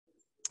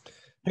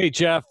Hey,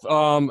 Jeff.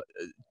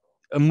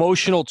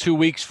 Emotional 2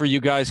 weeks for you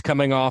guys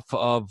coming off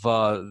of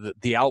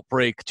the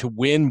outbreak to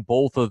win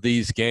both of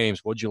these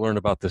games. What'd you learn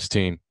about this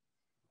team?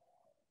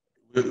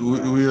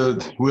 We're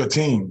a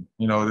team,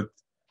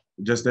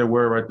 just that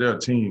word right there,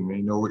 team.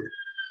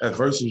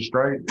 Adversity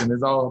strike, and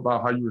it's all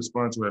about how you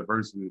respond to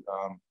adversity.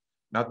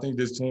 And I think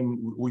this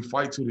team, we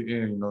fight to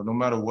the end. No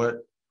matter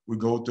what we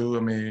go through. I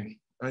mean,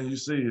 you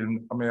see,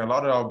 and I mean, a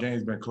lot of our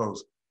games been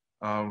close,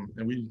 and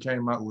we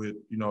came out with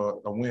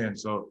a win.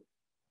 So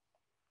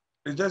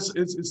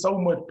it's so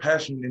much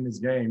passion in this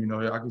game.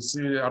 I can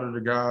see it out of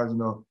the guys.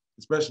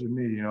 Especially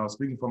me.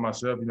 Speaking for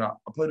myself.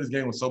 I play this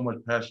game with so much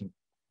passion,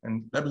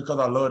 and that's because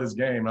I love this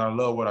game and I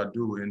love what I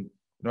do. And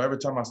every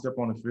time I step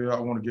on the field, I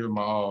want to give it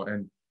my all.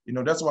 And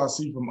that's what I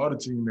see from other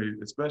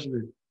teammates,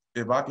 especially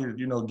if I could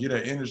get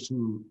an image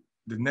to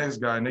the next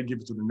guy and they give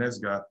it to the next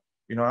guy.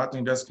 I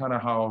think that's kind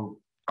of how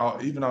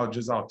even our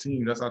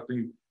team. That's how I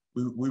think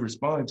we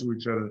respond to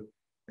each other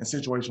in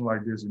situations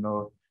like this.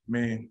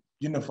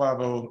 Getting a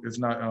 5-0 is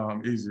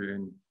not easy,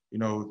 and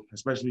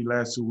especially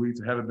last 2 weeks,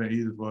 it haven't been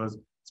easy for us,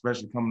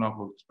 especially coming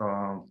off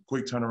a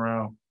quick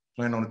turnaround,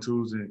 playing on the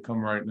Tuesday, and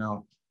coming right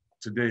now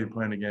today and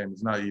playing the game.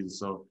 It's not easy.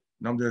 So,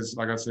 and I'm just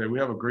like I said, we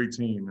have a great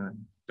team, and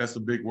that's the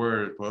big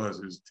word for us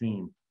is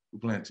team. We're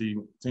playing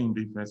team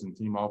defense and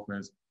team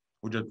offense.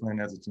 We're just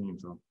playing as a team.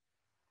 So,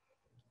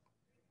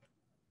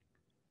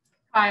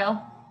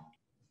 Kyle.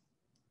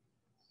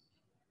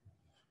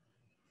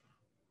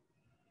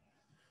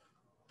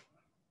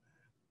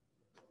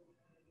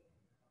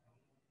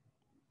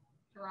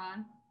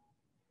 Ron.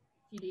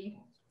 TD.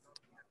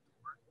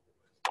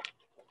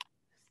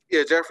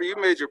 Yeah, Jeffrey, you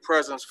made your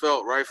presence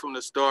felt right from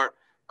the start.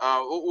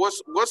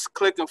 What's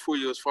clicking for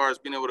you as far as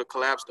being able to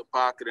collapse the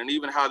pocket and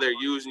even how they're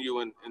using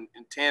you in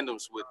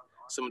tandems with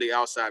some of the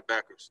outside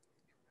backers?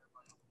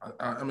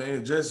 I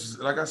mean, just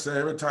like I said,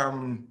 every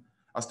time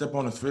I step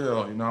on the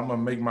field, I'm gonna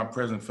make my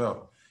presence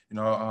felt.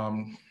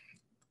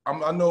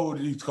 I know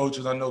these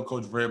coaches. I know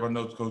Coach Reb. I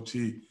know Coach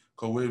T.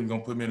 Coach Williams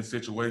gonna put me in a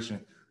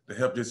situation to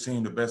help this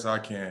team the best I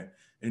can.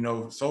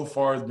 So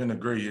far it's been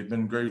great. It's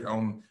been great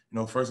on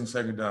first and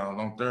second down,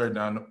 on third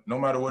down. No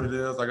matter what it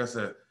is, like I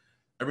said,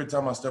 every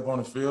time I step on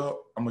the field,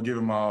 I'm gonna give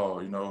it my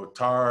all.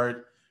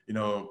 Tired,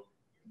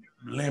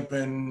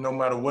 limping, no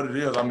matter what it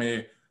is. I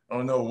mean, I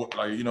don't know,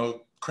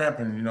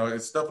 cramping.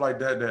 It's stuff like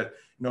that. That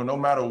no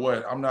matter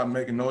what, I'm not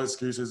making no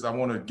excuses. I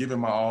want to give it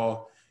my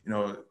all.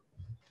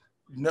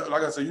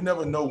 Like I said, you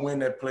never know when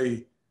that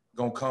play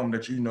gonna come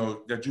that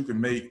that you can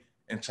make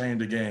and change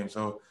the game.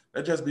 So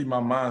that just be my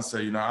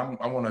mindset.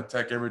 I want to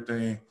attack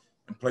everything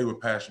and play with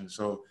passion.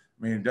 So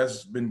I mean,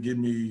 that's been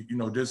getting me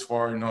this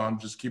far. I'm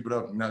just keep it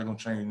up. I'm not gonna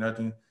change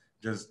nothing.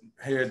 Just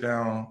head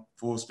down,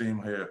 full steam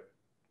ahead.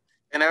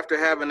 And after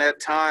having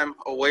that time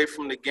away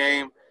from the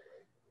game,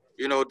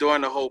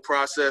 during the whole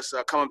process,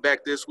 coming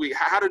back this week,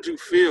 how did you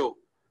feel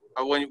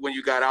when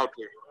you got out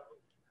there?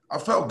 I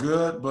felt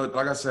good, but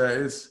like I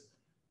said,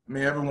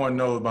 everyone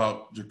knows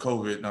about the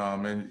COVID,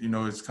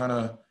 and it's kind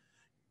of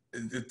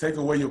it take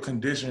away your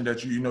condition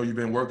that you've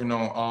been working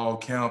on all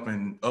camp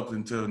and up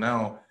until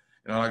now.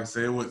 Like I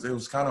said, it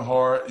was kind of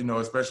hard,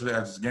 especially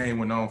as this game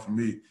went on for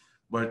me.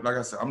 But like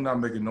I said, I'm not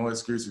making no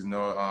excuses.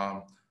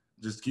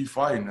 Just keep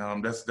fighting.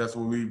 That's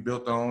what we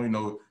built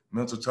on.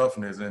 Mental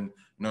toughness, and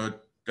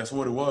that's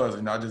what it was.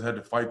 I just had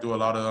to fight through a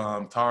lot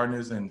of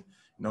tiredness, and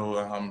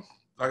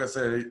like I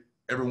said,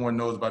 everyone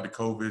knows about the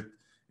COVID,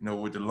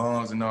 with the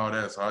lungs and all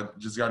that. So I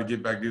just got to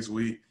get back this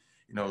week,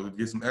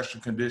 get some extra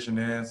condition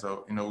in.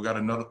 So, we got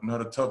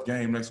another tough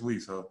game next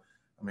week. So,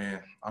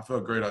 I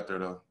felt great out there,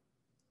 though.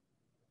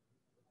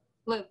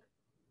 Luke.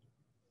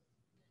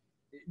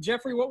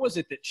 Jeffrey, what was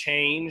it that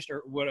changed,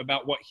 or what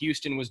about what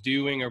Houston was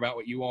doing, or about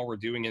what you all were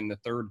doing in the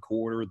third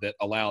quarter that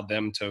allowed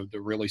them to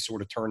really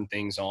sort of turn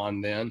things on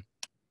then?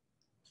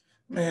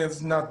 Man,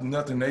 it's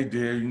nothing they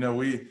did.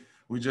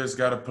 We just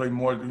got to play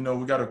more.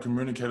 We got to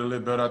communicate a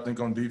little better, I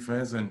think, on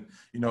defense and,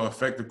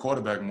 affect the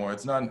quarterback more.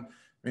 It's not,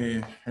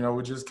 we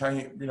just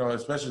can't,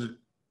 especially,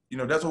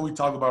 that's what we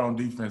talk about on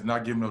defense,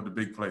 not giving up the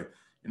big play.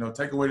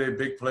 Take away their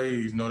big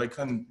plays, they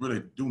couldn't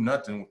really do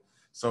nothing.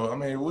 So,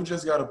 we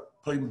just got to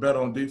play better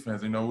on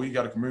defense. We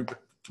got to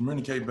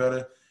communicate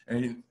better.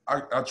 And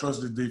I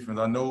trust this defense.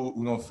 I know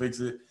we're going to fix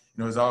it.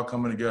 It's all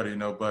coming together,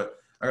 but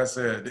like I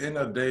said, at the end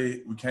of the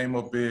day, we came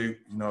up big,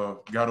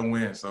 got to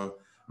win. So,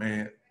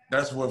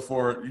 that's what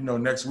for,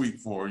 next week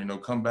for,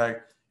 come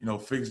back,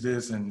 fix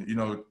this and,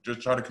 just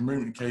try to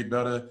communicate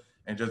better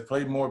and just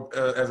play more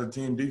as a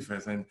team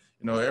defense. And,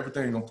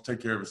 everything's going to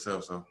take care of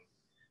itself. So,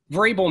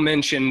 Vrabel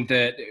mentioned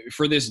that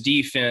for this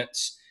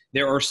defense,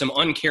 there are some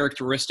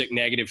uncharacteristic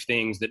negative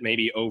things that may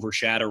be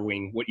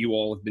overshadowing what you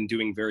all have been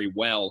doing very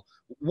well.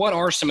 What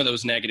are some of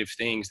those negative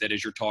things that,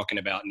 as you're talking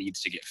about,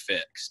 needs to get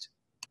fixed?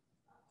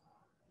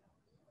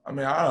 I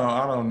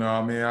don't know.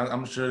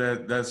 I'm sure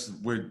that's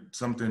with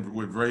something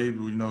with Ray,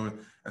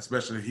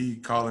 especially he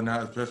calling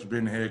out, especially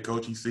being the head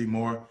coach. He see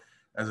more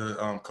as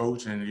a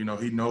coach, and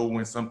he know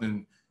when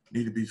something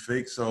need to be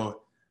fixed.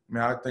 So,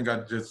 I think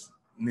I just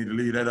need to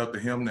leave that up to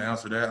him to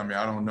answer that.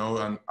 I don't know.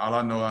 And all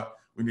I know,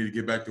 we need to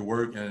get back to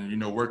work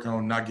and, work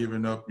on not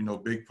giving up,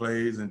 big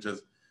plays and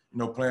just,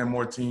 playing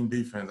more team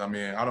defense. I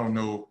mean, I don't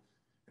know,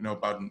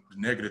 about the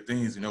negative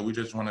things. We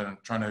just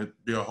trying to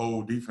be a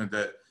whole defense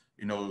that,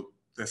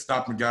 that's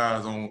stopping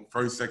guys on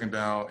first, second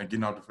down and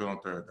getting out the field on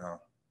third down.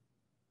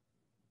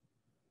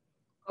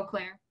 Oh,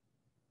 Claire.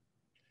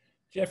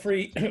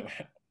 Jeffrey,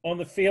 on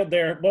the field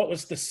there, what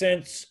was the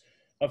sense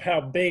of how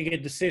big a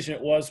decision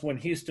it was when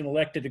Houston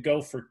elected to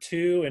go for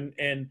 2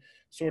 and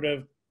sort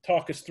of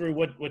talk us through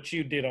what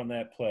you did on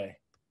that play?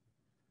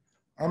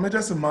 I mean,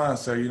 just a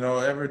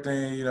mindset,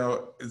 everything,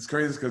 it's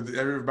crazy because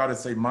everybody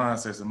say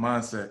mindset. It's a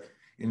mindset,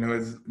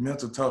 it's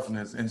mental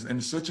toughness. And in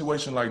a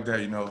situation like that,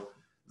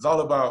 it's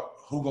all about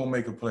who going to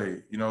make a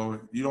play. You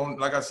don't,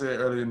 like I said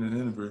earlier in the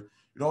interview,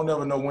 you don't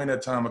never know when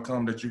that time will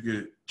come that you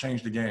could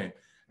change the game.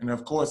 And,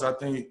 of course, I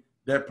think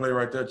that play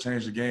right there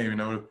changed the game.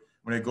 When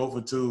they go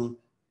for 2,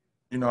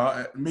 I'm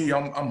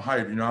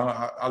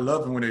hyped. I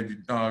love it when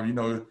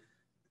they,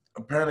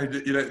 apparently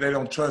they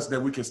don't trust that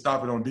we can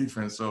stop it on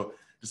defense. So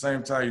at the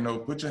same time,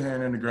 put your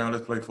hand in the ground,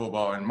 let's play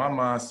football. And my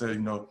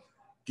mindset,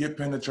 get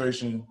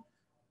penetration.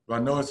 But I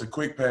know it's a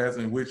quick pass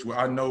in which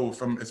I know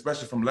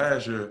especially from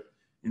last year,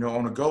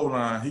 on the goal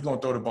line, he's going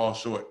to throw the ball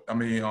short.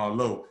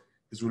 Low.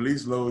 It's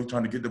released low. He's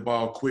trying to get the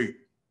ball quick.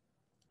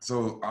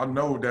 So I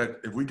know that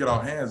if we get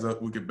our hands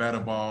up, we can bat a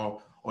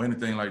ball or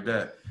anything like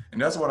that.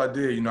 And that's what I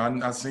did.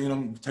 I seen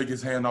him take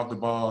his hand off the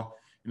ball.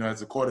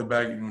 As a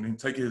quarterback, when he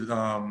take his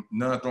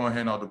non-throwing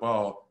hand off the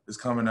ball, it's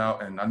coming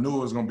out, and I knew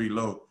it was going to be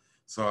low.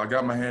 So I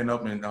got my hand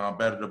up and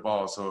batted the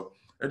ball. So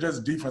it's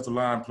just defensive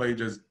line play,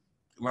 just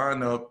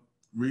line up,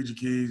 read your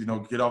keys,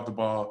 get off the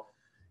ball.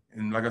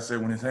 And like I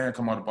said, when his hand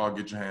come out the ball,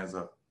 get your hands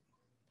up.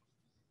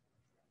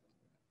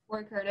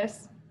 Ward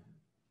Curtis.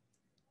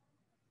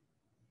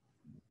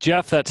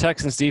 Jeff, that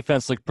Texans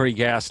defense looked pretty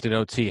gassed in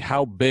OT.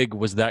 How big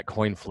was that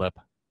coin flip?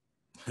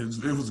 It was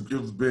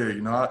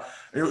big.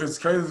 It's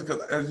crazy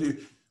because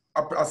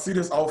I see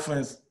this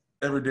offense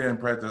every day in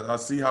practice. I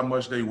see how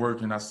much they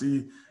work, and I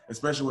see,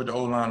 especially with the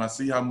O-line, I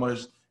see how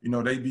much,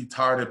 they be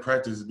tired at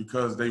practice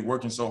because they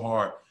working so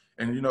hard.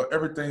 And,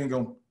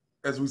 everything,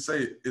 as we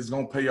say, is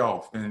going to pay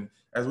off. And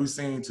as we've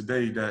seen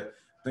today that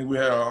I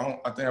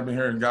think I've been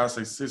hearing guys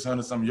say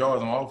 600-some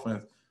yards on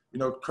offense.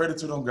 Credit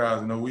to them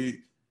guys.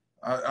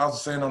 I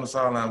was saying on the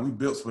sideline, we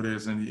built for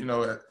this. And,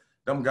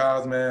 them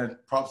guys, man,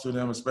 props to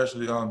them,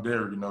 especially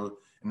Derek, and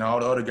all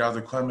the other guys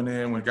are coming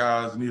in when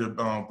guys need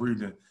a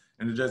breathing.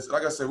 And it just,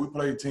 like I said, we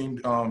played team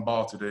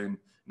ball today, and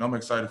I'm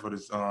excited for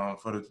this,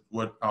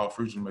 what our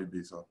future may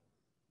be. So,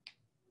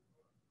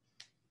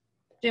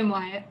 Jim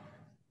Wyatt.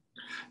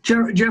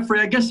 Jeffrey,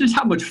 I guess just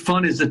how much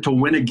fun is it to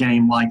win a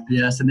game like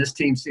this? And this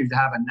team seems to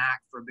have a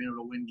knack for being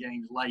able to win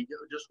games late.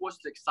 Just what's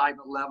the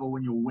excitement level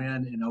when you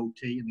win in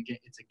OT and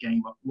it's a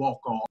game of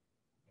walk-off?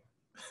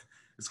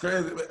 It's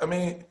crazy. I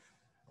mean,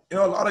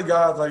 a lot of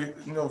guys,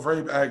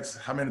 Vrave asks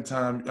how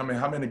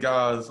many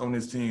guys on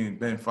this team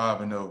been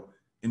 5-0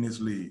 in this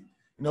league?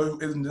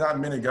 There's not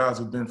many guys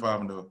who've been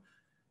 5-0.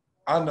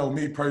 I know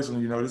me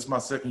personally, this is my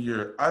second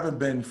year. I haven't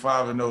been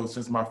 5-0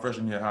 since my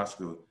freshman year in high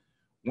school.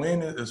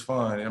 Winning is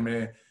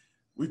fun.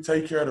 We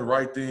take care of the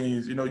right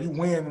things. You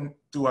win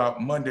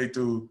throughout Monday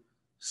through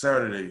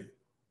Saturday.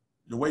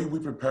 The way we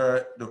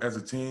prepare as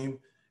a team,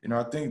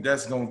 I think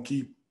that's going to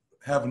keep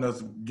having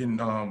us getting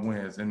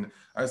wins. And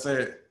like I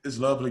said, it's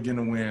lovely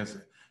getting the wins.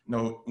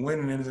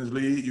 Winning in this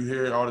league, you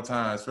hear it all the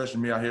time,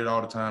 especially me, I hear it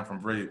all the time from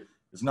Brave.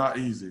 It's not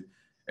easy.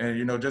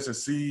 And, just to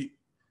see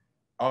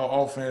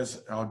our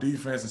offense, our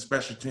defense, and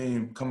special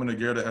team coming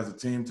together as a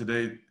team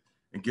today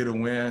and get a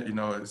win,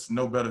 it's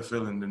no better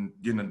feeling than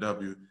getting a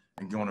W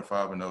and going to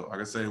 5-0. Like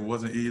I said, it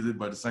wasn't easy,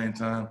 but at the same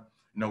time,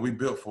 we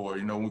built for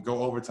it. We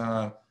go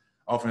overtime,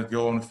 offense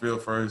go on the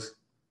field first.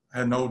 I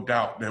had no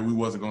doubt that we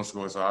wasn't going to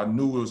score. So I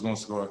knew we was going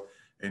to score.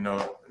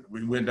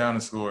 We went down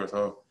and scored.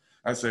 So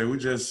I say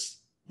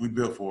we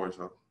built for it.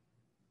 So.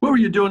 What were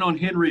you doing on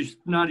Henry's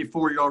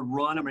 94-yard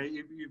run?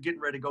 You're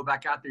getting ready to go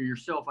back out there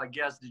yourself, I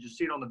guess. Did you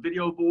see it on the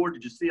video board?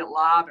 Did you see it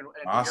live?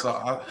 I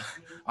saw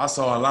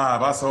it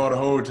live. I saw it the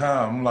whole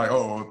time. I'm like,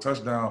 oh,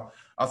 touchdown.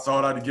 I saw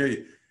it out the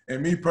gate.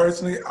 And me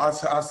personally, I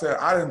said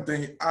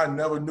I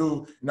never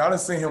knew. I didn't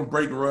see him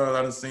break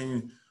runs.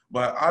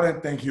 But I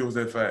didn't think he was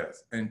that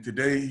fast. And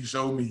today he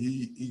showed me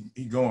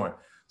he going.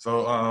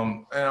 So,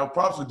 and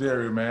props to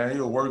Derek, man. He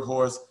a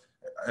workhorse.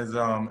 As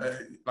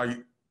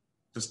the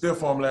stiff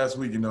form last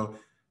week,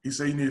 he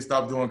said he need to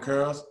stop doing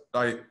curls.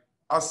 I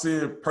see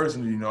it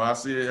personally, I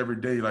see it every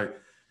day.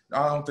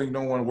 I don't think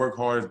no one work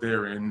hard as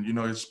Derek. And,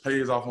 it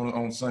pays off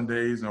on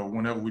Sundays or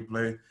whenever we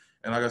play.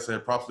 And like I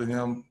said, props to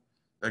him.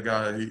 That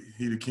guy,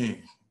 he the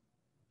king.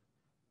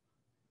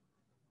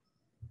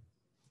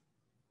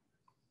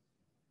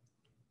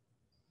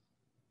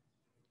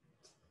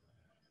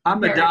 I'm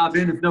going to dive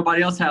in if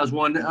nobody else has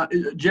one.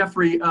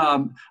 Jeffrey,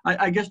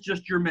 I guess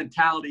just your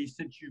mentality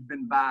since you've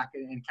been back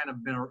and kind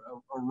of been a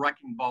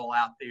wrecking ball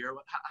out there.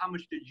 How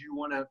much did you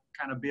want to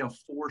kind of be a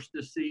force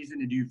this season?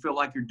 And do you feel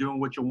like you're doing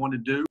what you want to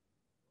do?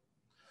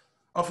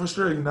 Oh, for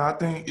sure. I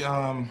think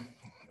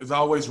there's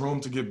always room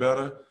to get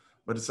better.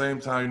 But at the same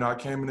time, you know, I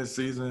came in this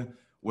season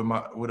with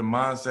a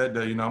mindset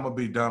that, you know, I'm gonna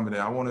be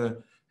dominant. I want to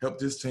help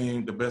this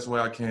team the best way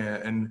I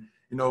can. And,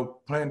 you know,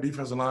 playing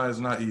defensive line is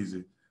not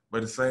easy. But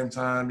at the same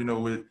time, you know,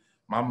 with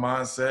my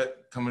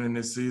mindset coming in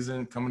this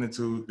season, coming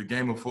into the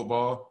game of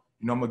football,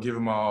 you know, I'm gonna give it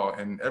my all.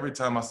 And every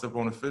time I step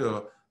on the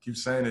field, keep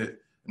saying it,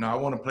 you know, I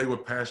want to play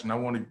with passion. I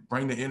want to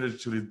bring the energy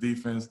to the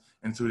defense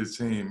and to the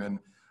team. And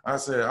like I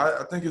said,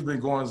 I think it's been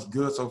going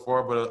good so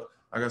far, but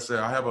like I said,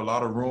 I have a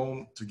lot of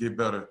room to get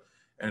better.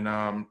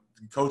 And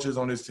coaches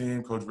on this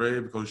team, Coach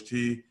Ray, Coach T,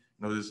 you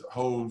know, this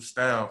whole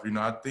staff, you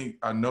know,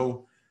 I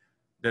know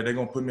that they're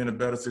going to put me in a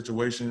better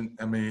situation.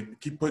 I mean,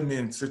 keep putting me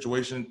in a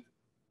situation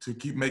to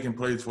keep making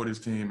plays for this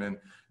team. And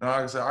you know,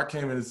 like I said, I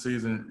came in the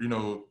season, you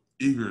know,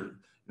 eager,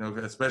 you know,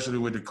 especially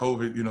with the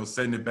COVID, you know,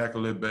 setting it back a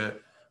little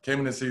bit. Came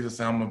in the season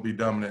saying I'm going to be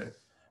dominant.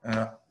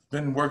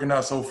 Been working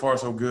out so far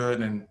so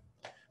good, and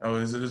you know,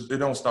 it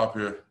don't stop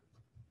here.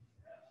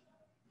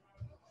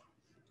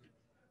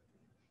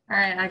 All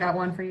right, I got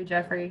one for you,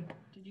 Jeffrey.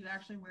 Did you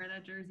actually wear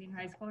that jersey in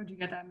high school, or did you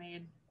get that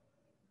made?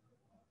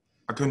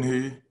 I couldn't hear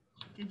you.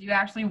 Did you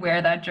actually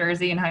wear that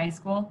jersey in high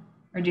school,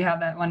 or do you have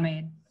that one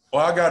made?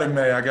 Well, I got it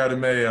made.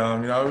 You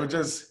know, it was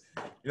just,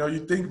 you know, you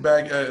think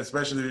back,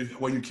 especially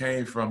where you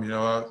came from. You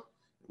know,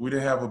 we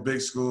didn't have a big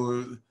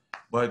school,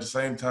 but at the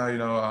same time, you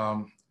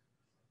know,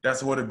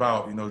 that's what it's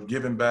about. You know,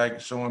 giving back,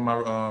 showing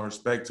my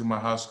respect to my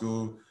high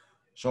school,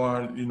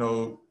 showing, you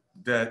know,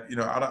 that, you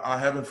know, I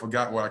haven't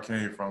forgot where I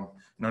came from.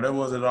 You know, that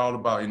was it all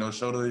about. You know,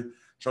 show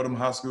them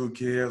high school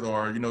kids,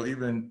 or, you know,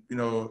 even, you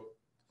know,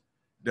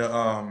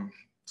 the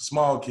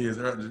small kids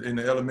in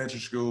the elementary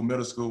school,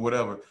 middle school,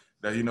 whatever,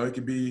 that, you know, it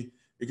could be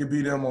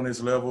them on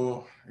this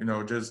level. You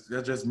know, that's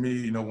just me,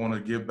 you know, want to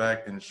give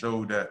back and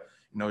show that,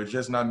 you know, it's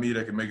just not me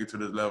that can make it to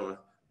this level.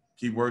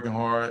 Keep working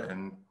hard,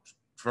 and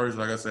first,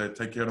 like I said,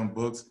 take care of them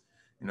books.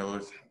 You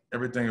know,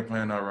 everything is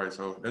playing out right.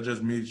 So that's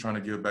just me trying to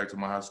give back to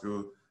my high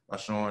school by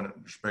showing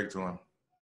respect to them.